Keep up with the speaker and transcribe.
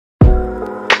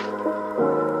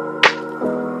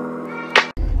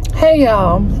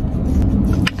y'all.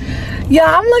 Yeah,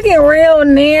 I'm looking real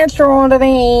natural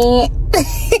today.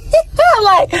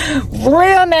 Like,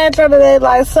 real natural today.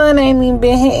 Like, sun ain't even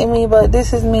been hitting me, but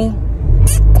this is me.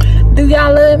 Do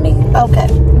y'all love me? Okay.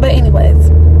 But anyways.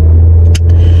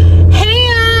 Hey,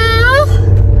 y'all.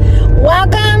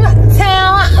 Welcome to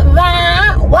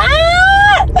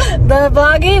the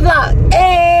vloggy vlog.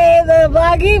 Hey, the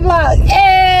vloggy vlog.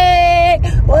 Hey.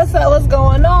 What's up? What's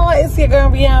going on? It's your girl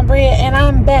BEyondBRIA, and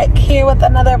I'm back here with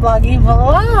another vloggy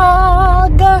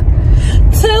vlog.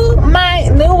 To my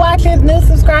new watchers, new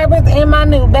subscribers, and my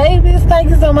new babies, thank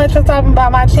you so much for stopping by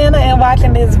my channel and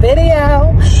watching this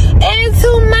video. And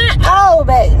to my old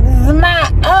babies,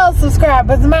 my old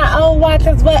subscribers, my old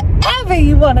watchers, whatever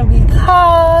you want to be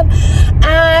called,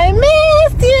 I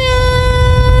missed you.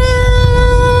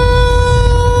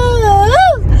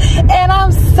 And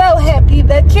I'm so happy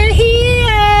that you're here.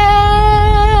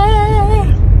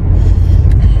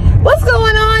 What's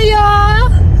going on, y'all?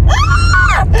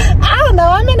 I don't know,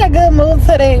 I'm in a good mood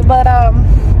today, but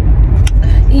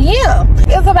yeah,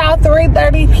 it's about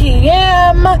 3:30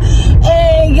 p.m.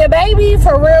 and your baby,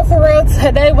 for real,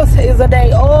 today is a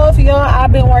day off, y'all.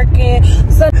 I've been working,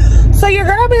 so your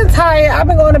girl been tired. I've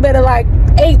been going to bed at like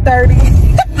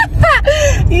 8:30.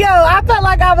 Yo, I felt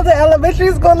like I was in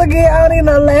elementary school again. I don't even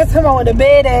know the last time I went to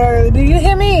bed early. Do you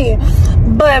hear me?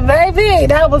 But baby,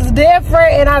 that was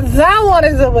different, and I don't want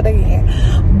to do it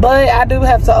again. But I do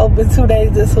have to open 2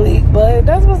 days this week. But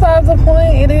that's besides the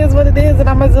point. It is what it is, and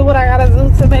I'm going to do what I got to do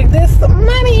to make this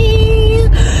money.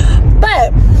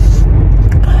 But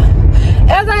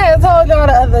as I had told y'all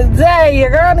the other day, your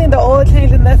girl need the oil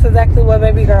change, and that's exactly what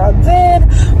baby girl did.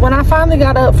 When I finally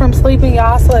got up from sleeping,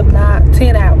 y'all, slept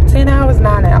 10 hours. 10 hours,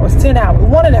 9 hours, 10 hours.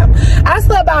 One of them. I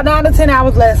slept about 9 to 10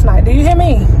 hours last night. Do you hear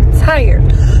me? Tired.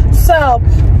 So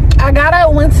I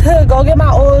went to go get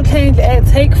my oil change at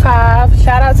Take 5.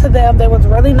 Shout out to them. They was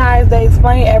really nice. They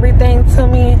explained everything to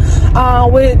me,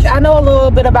 which I know a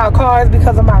little bit about cars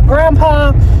because of my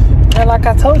grandpa. And like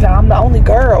I told y'all, I'm the only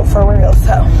girl for real.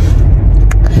 So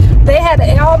they had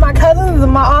all my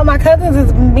cousins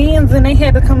is beans, and they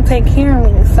had to come take care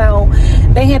of me. So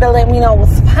they had to let me know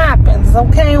what's popping,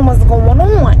 okay, and what's going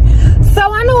on. So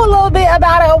I knew a little bit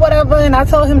about it or whatever, and I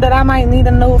told him that I might need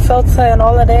a new filter and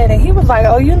all of that, and he was like,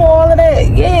 oh, you know all of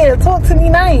that? Yeah, talk to me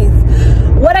nice.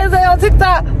 What they say on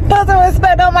TikTok, put some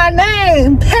respect on my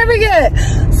name, period.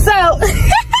 So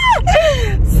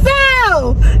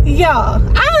y'all,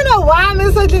 I don't know why I'm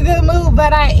in such a good mood,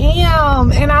 but I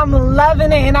am, and I'm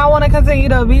loving it, and I want to continue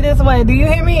to be this way. Do you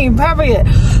hear me? Period.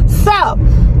 So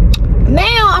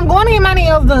now I'm going to get my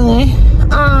nails done.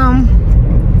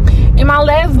 In my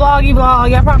last vloggy vlog,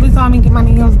 y'all probably saw me get my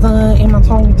nails done and my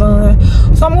toes done.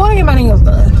 So I'm going to get my nails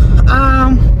done.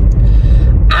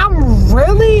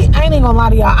 I ain't even gonna lie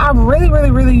to y'all, I really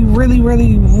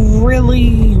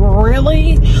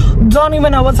don't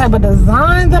even know what type of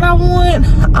design that I want.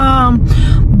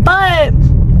 But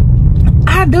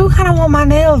I do kind of want my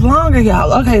nails longer,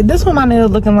 y'all. Okay, this is what my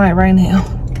nails looking like right now.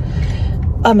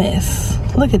 A mess.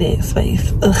 Look at that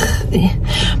space. Ugh.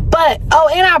 But oh,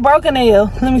 and I broke a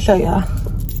nail. Let me show y'all.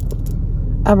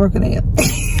 I broke a nail.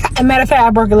 As a matter of fact, I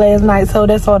broke it last night, so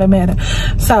that's all that matters.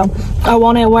 So I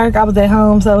wasn't at work, I was at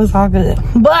home, so it's all good.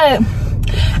 But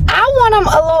I want them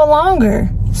a little longer.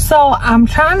 So I'm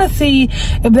trying to see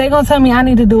if they're gonna tell me I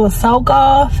need to do a soak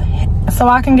off so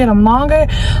I can get them longer,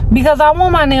 because I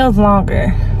want my nails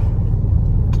longer.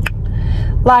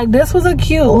 Like, this was a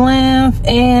cute length,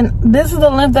 and this is the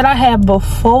length that I had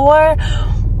before,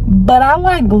 but I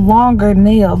like longer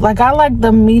nails. Like, I like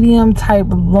the medium type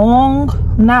long,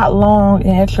 not long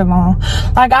and extra long.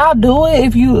 Like, I'll do it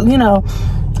if you know,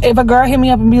 if a girl hit me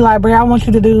up and be like, Bri, I want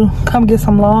you to come get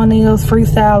some long nails,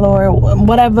 freestyle or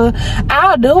whatever,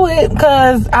 I'll do it,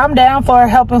 because I'm down for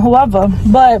helping whoever.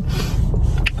 But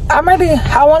I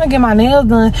want to get my nails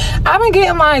done. I've been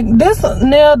getting this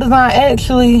nail design,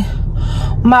 actually,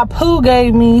 my poo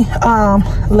gave me,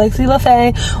 Lexi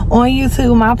LaFay on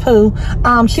YouTube, my poo,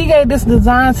 she gave this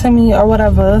design to me or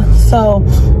whatever. So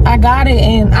I got it,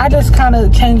 and I just kind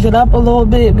of changed it up a little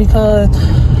bit, because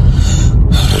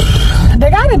the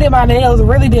guy that did my nails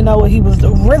really didn't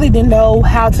know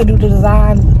how to do the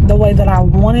design the way that I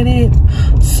wanted it.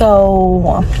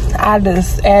 So I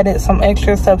just added some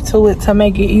extra stuff to it to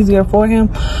make it easier for him.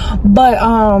 But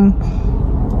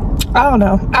I don't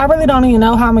know. I really don't even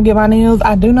know how I'm gonna get my nails.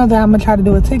 I do know that I'm gonna try to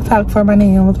do a TikTok for my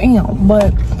nails,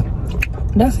 but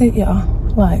that's it, y'all.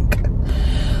 Like,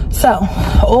 so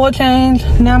oil change.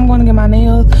 Now I'm gonna get my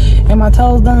nails and my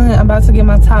toes done. I'm about to get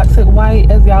my toxic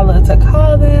white, as y'all love to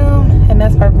call them, and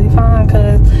that's perfectly fine,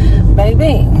 because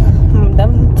baby,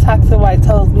 them toxic white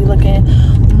toes be looking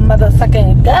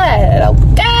motherfucking good.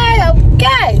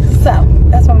 Okay. So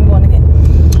that's what I'm going to get.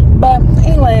 But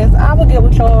anyways, I will get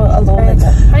with y'all a little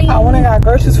later. I went and got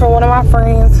groceries for one of my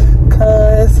friends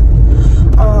because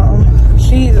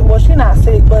she's not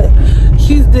sick, but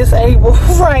she's disabled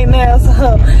right now,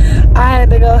 so I had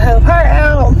to go help her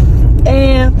out.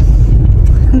 And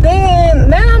then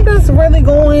now I'm just really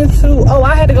going to,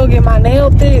 I had to go get my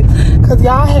nail fixed because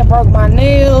y'all had broke my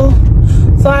nail,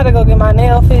 so I had to go get my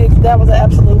nail fixed. That was an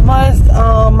absolute must.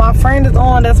 My friend is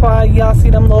on, that's why y'all see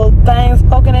them little things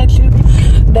poking at you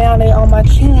down there on my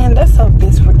chin. That's so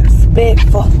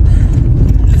disrespectful.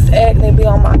 Just acting to be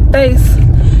on my face.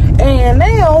 And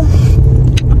now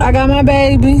I got my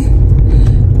baby.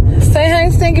 Say hey,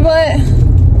 stinky butt.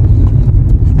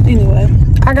 Anyway,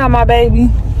 I got my baby.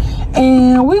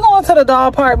 And we going to the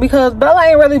dog park because Bella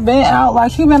ain't really been out.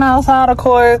 Like, she been outside, of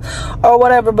course, or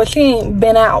whatever, but she ain't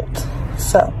been out.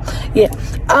 So, yeah.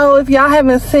 Oh, if y'all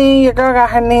haven't seen, your girl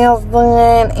got her nails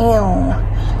done.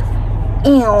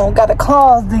 Ew. Got the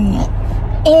claws done.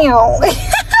 Ew.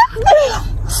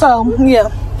 So, yeah.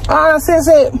 Sis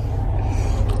it.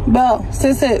 Bo,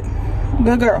 sis it.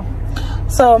 Good girl.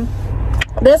 So,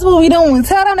 that's what we doing.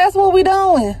 Tell them that's what we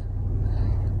doing.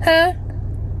 Huh?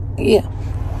 Yeah.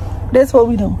 That's what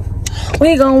we doing.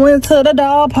 We going to the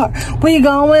dog park. We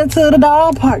going to the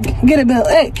dog park. Get it, Bell.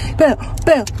 Hey, Bell.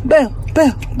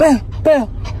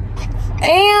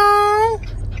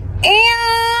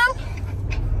 And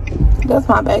that's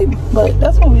my baby. But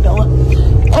that's what we doing.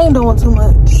 Ain't doing too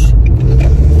much.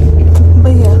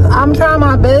 But yeah, I'm trying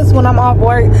my best when I'm off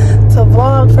work to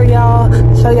vlog for y'all,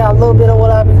 show y'all a little bit of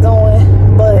what I be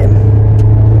doing. But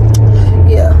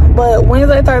yeah, but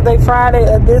Wednesday, Thursday,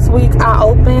 Friday of this week I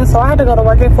open, so I had to go to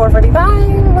work at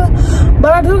 4:45.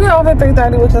 But I do get off at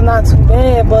 3:30, which is not too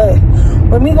bad. But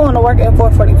with me going to work at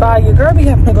 4:45, your girl be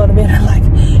having to go to bed at like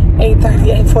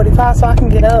 8:30, 8:45, so I can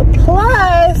get up.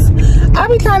 Plus, I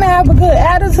be trying to have a good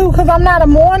attitude because I'm not a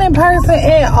morning person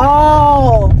at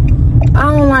all. I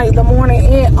don't like the morning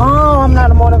at all. I'm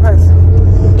not a morning person.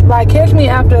 Like, catch me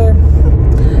after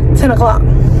 10 o'clock.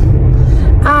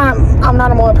 I'm not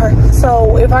a morning person.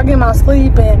 So if I get my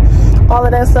sleep and all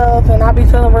of that stuff and I be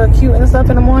feeling real cute and stuff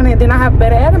in the morning, then I have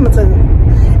better attitude.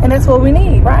 And that's what we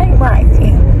need, right? Right.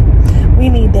 Yeah. We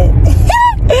need that.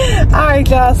 Alright,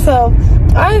 y'all. So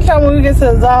I y'all when we get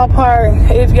to the dog park,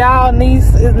 if y'all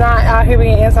niece is not out here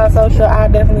being antisocial, I'll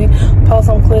definitely post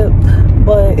some clip.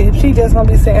 But if she just gonna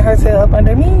be sitting her tail up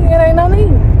under me, it ain't no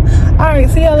need. Alright,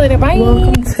 see y'all later. Bye.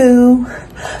 Welcome to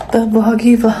the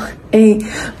vloggy vlog. Ayy,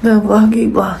 the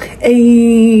vloggy vlog.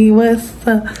 Ayy, what's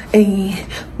up? Ayy,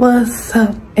 what's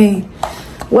up? Ayy,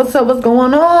 what's up? What's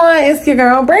going on? It's your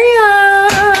girl Bria.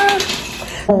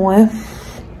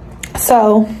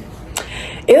 So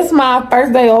it's my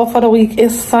first day off for the week.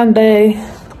 It's Sunday,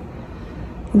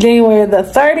 January the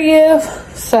 30th.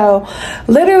 So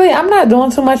literally I'm not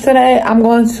doing too much today. I'm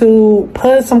going to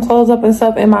put some clothes up and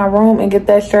stuff in my room and get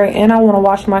that straight, and I want to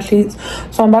wash my sheets,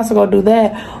 so I'm about to go do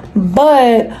that.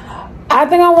 But I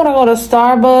think I want to go to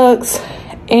Starbucks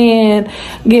and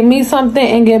get me something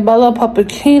and get Bella a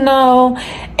puppuccino.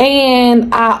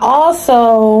 And I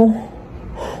also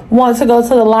want to go to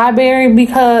the library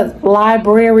because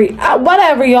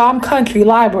whatever, y'all, I'm country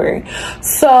library.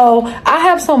 So I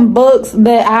have some books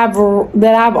that I've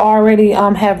already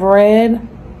have read,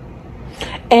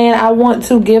 and I want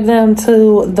to give them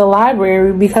to the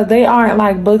library because they aren't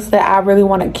like books that I really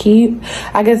want to keep.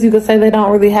 I guess you could say they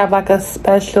don't really have like a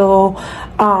special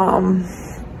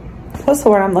what's the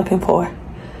word I'm looking for?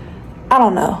 I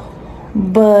don't know,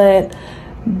 but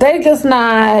they just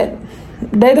not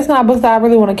books that I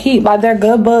really want to keep. Like, they're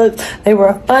good books, they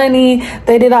were funny,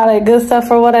 they did all that good stuff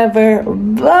or whatever,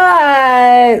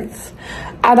 but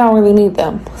I don't really need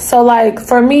them. So like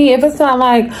for me, if it's not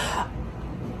like,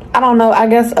 I don't know, I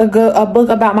guess a book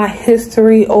about my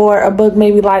history, or a book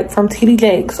maybe like from T.D.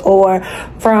 Jakes or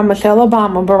from Michelle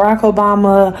Obama, Barack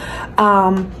Obama,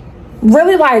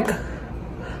 really like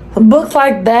books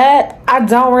like that, I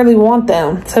don't really want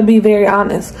them, to be very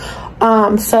honest.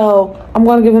 So I'm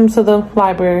going to give them to the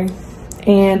library,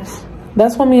 and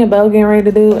that's what me and Belle getting ready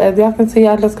to do. As y'all can see,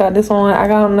 I just got this on. I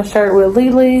got on a shirt with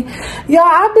Lily. Y'all,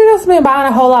 I've just been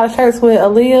buying a whole lot of shirts with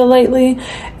Aaliyah lately,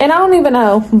 and I don't even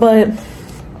know, but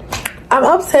I'm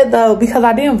upset though because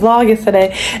I didn't vlog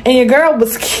yesterday and your girl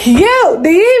was cute. Do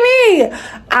you hear me?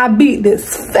 I beat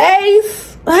this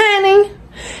face, honey.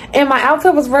 And my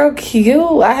outfit was real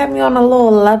cute. I had me on a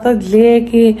little leather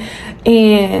jacket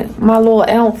and my little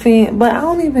outfit, but I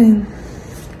don't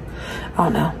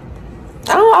know.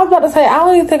 was about to say, I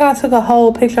don't even think I took a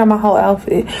whole picture of my whole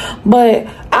outfit, but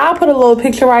I'll put a little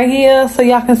picture right here so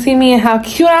y'all can see me and how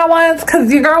cute I was,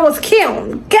 because your girl was cute,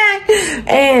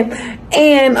 okay?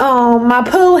 And my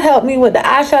poo helped me with the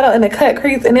eyeshadow and the cut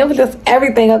crease, and it was just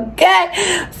everything,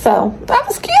 okay? So that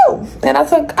was cute. And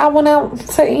I went out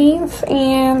to eat,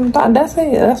 and that's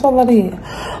it. That's all I did.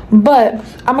 But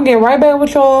I'm gonna get right back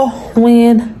with y'all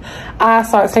when I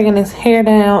start taking this hair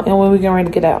down and when we get ready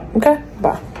to get out, okay?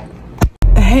 Bye.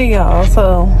 Hey y'all,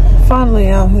 so finally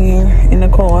out here in the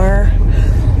car,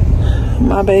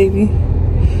 my baby.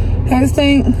 Hey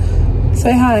Stink,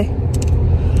 say hi.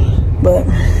 But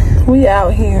we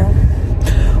out here,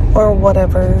 or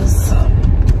whatever's.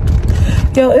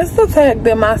 Yo, it's the fact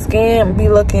that my skin be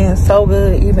looking so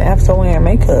good even after wearing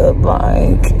makeup.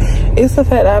 Like, it's the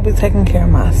fact that I be taking care of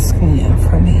my skin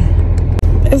for me.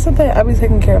 It's the fact I be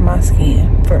taking care of my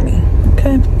skin for me,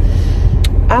 okay?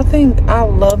 I think I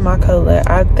love my color.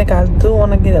 I think I do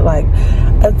want to get it like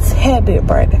a tad bit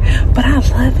brighter, but I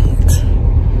love it.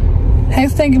 Hey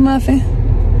Stinky Muffin,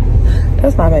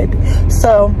 that's my baby.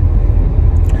 So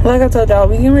like I told y'all,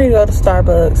 we getting ready to go to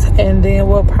Starbucks, and then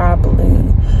we'll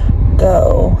probably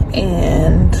go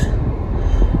and,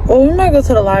 well, we might go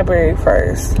to the library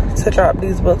first to drop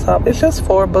these books off. It's just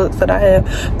 4 books that I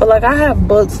have, but like I have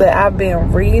books that I've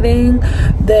been reading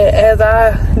that as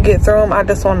I get through them, I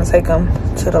just want to take them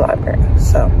to the library.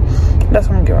 So that's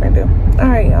what I'm getting ready to do. All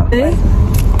right, y'all.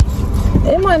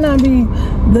 It might not be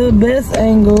the best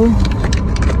angle.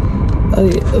 Oh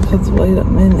yeah, because wait a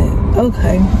minute.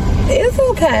 Okay, it's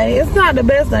okay. It's not the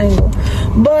best angle,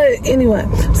 but anyway.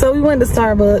 So we went to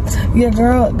Starbucks. Your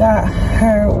girl got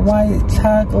her white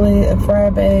chocolate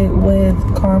frappe with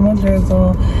caramel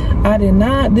drizzle. I did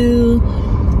not do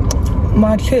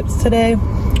my chips today,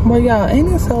 but y'all,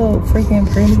 ain't it so freaking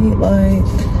pretty? Like,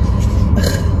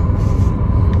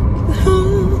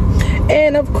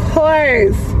 and of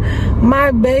course,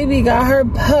 my baby got her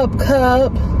pup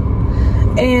cup.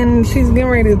 And she's getting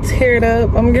ready to tear it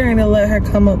up. I'm getting ready to let her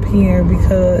come up here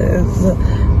because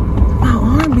my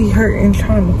arm be hurting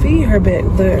trying to feed her back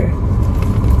there.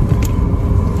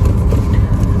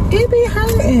 It be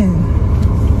hurting.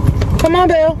 Come on,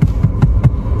 Belle.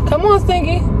 Come on,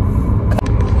 Stinky.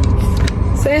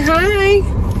 Say hi.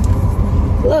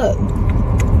 Look.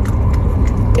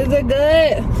 Is it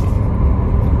good?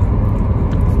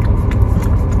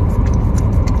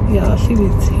 Y'all, she be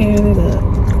tearing it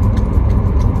up.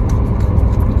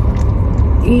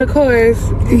 Of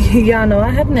course, y'all know I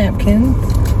have napkins.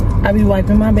 I be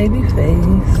wiping my baby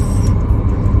face.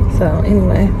 So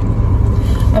anyway,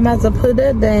 I'm about to put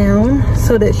that down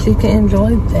so that she can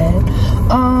enjoy that.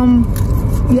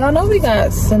 Y'all know we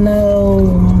got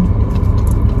snow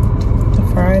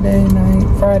Friday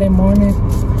night, Friday morning.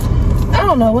 I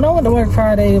don't know, when I went to work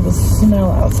Friday, it was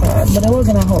snow outside, but it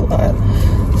wasn't a whole lot.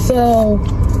 So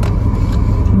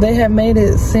they had made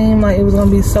it seem like it was gonna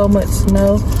be so much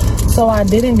snow. So I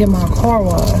didn't get my car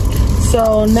washed.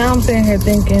 So now I'm sitting here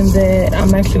thinking that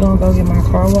I'm actually gonna go get my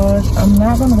car washed. I'm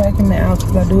not gonna vacuum it out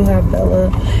because I do have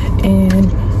Bella, and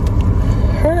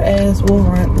her ass will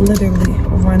literally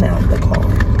run out the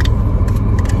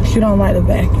car. She don't like the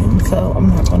vacuum, so I'm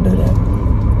not gonna do that.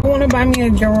 I wanna buy me a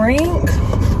drink.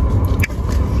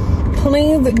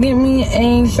 Please get me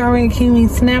a strawberry kiwi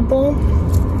Snapple.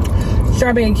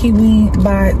 Strawberry kiwi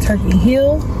by Turkey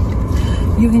Hill.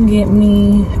 You can get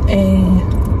me a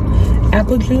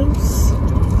apple juice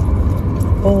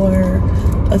or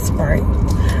a Sprite.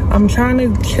 I'm trying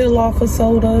to chill off of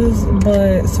sodas,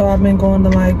 but so I've been going to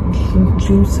like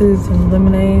juices and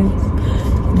lemonades.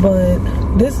 But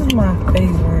this is my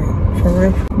favorite, for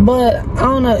real. But I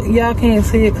don't know, y'all can't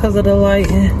see it because of the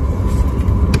lighting.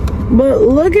 But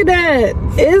look at that,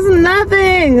 it's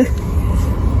nothing.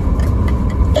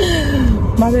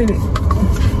 My baby.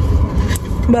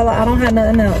 Bella, I don't have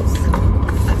nothing else.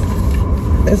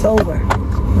 It's over.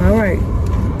 All right.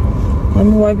 Let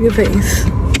me wipe your face.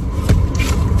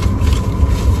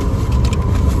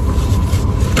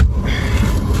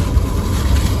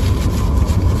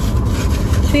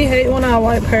 She hate when I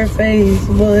wipe her face,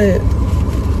 but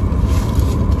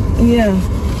yeah.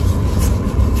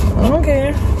 I don't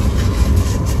care.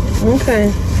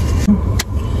 Okay.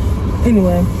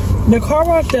 Anyway, the car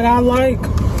wash that I like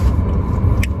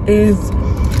is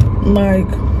like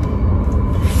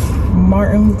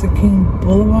Martin Luther King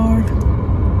Boulevard.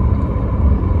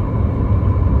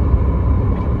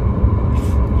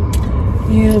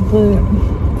 Yeah, but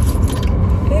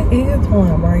it is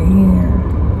one right here.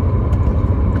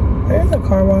 There's a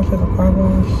car wash, there's a car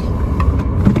wash.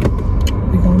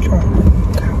 We gonna try it.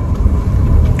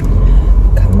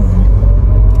 Come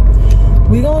on.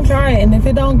 We gonna try it, and if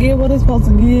it don't give what it's supposed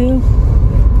to give,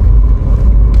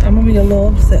 I'm gonna be a little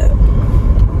upset.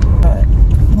 But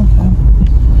okay,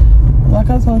 like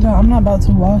I told y'all, I'm not about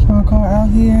to wash my car out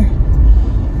here,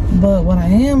 but what I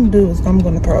am do is I'm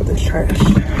gonna throw out this trash.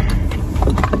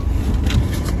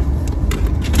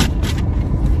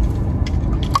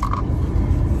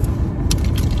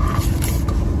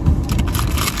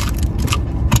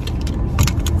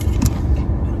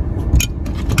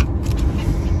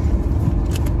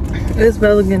 It's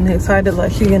Bella getting excited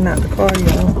like she getting out the car,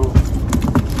 y'all.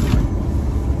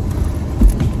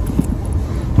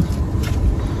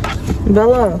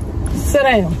 Bella, sit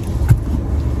down.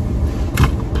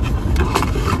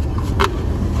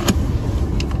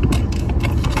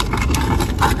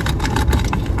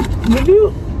 Did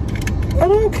you? I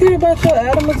don't care about your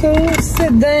attitude.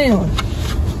 Sit down.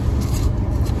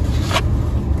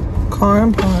 Car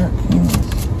and park.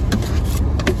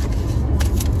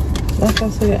 Like I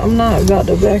said, I'm not about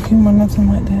to vacuum or nothing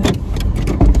like that.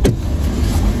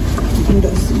 I'm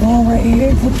just going right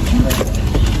here to the trash.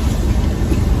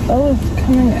 That was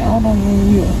coming out on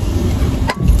you.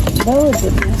 That was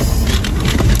a mess.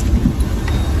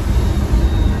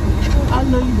 I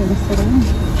know you better sit down.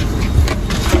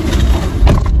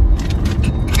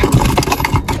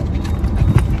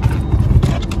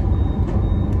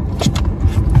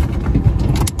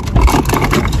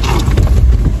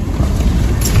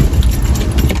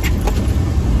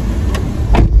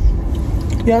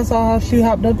 Y'all saw how she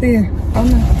hopped up here?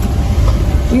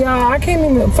 Yeah, I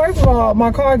can't even. First of all,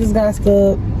 my car just got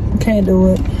stuck. Can't do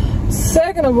it.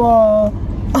 Second of all,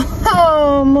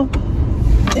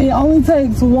 it only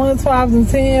takes 1s, 5s, and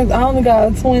 10s. I only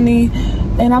got a 20,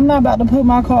 and I'm not about to put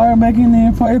my car back in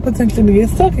there for it potentially to get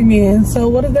stuck again. So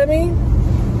what does that mean?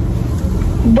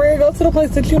 Bria, go to the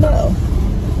place that you know.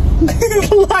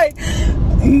 Like,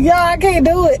 y'all, I can't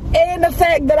do it. And the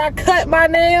fact that I cut my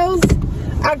nails.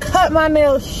 I cut my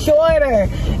nails shorter,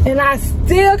 and I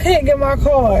still can't get my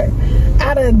car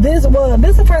out of this. Well,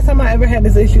 this is the first time I ever had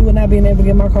this issue with not being able to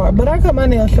get my car, but I cut my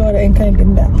nails shorter and can't get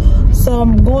them down. So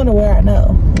I'm going to where I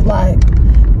know, like,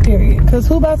 period. Because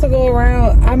who about to go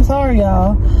around? I'm sorry,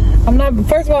 y'all. I'm not,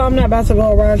 first of all, I'm not about to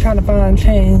go around trying to find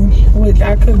change, which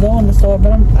I could go in the store,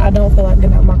 but I don't feel like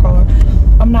getting out of my car.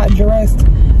 I'm not dressed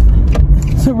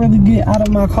to really get out of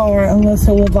my car unless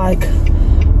it was like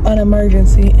an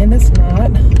emergency, and it's not.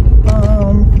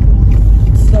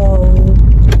 So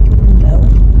no.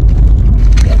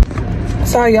 Yeah.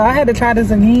 Sorry, y'all, I had to try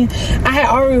this again. I had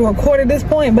already recorded this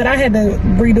point, but I had to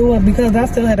redo it because I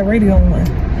still had the radio on.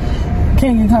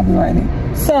 Can't get copyrighted.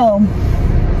 So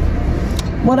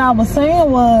what I was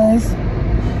saying was,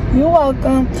 you're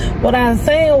welcome. What I was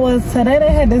saying was, today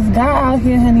they had this guy out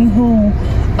here, honey, who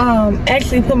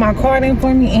actually put my card in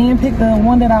for me and picked the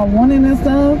one that I wanted and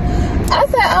stuff. I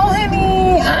said, oh,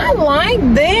 honey, I like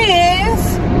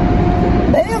this.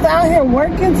 They is out here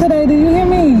working today. Do you hear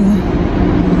me?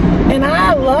 And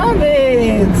I love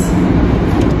it.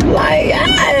 Like,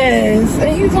 yes.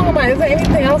 And he's talking about, is there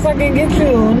anything else I can get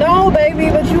you? No, baby,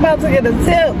 but you about to get a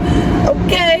tip.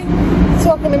 Okay.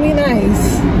 Talking to me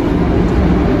nice.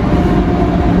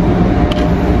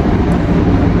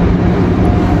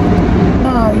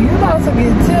 No, you about to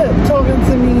get tipped talking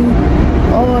to me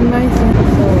all nice and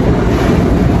so.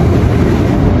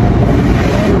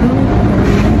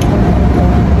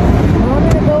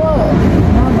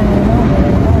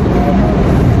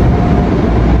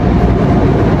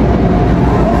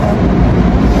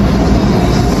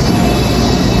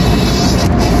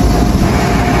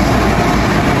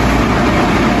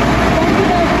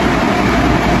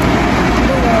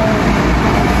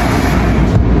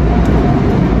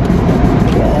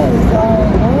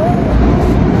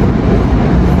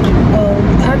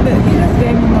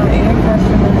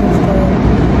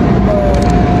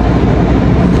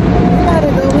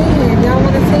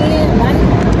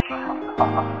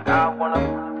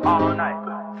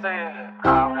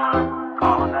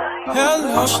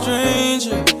 Hello,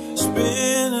 stranger. It's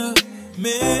been a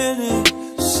minute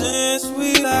since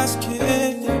we last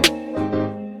kicked it.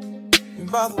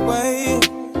 And by the way,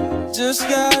 just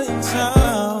got in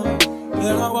town,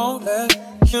 and I won't let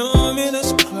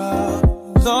cumulus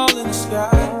clouds all in the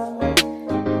sky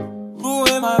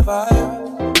ruin my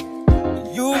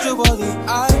vibe. Usually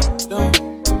I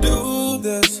don't do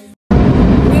this. We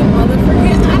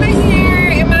motherfucking out of here,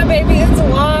 and my baby is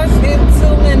washed in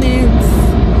 2 minutes.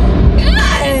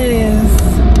 Yes!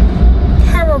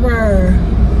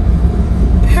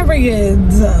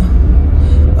 Periods.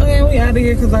 Okay, we out of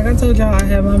here because like I told y'all, I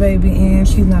have my baby and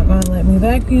she's not gonna let me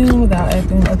vacuum without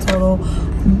acting a total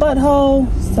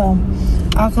butthole. So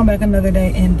I'll come back another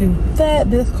day and do that.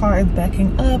 This car is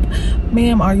backing up.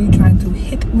 Ma'am, are you trying to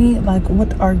hit me? Like,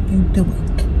 what are you doing?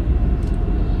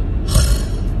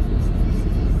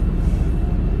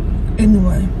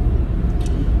 Anyway,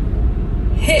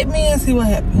 hit me and see what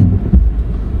happens.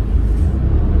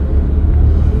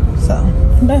 So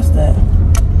that's that.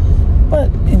 But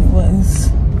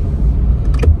anyways,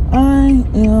 I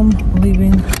am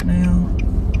leaving now.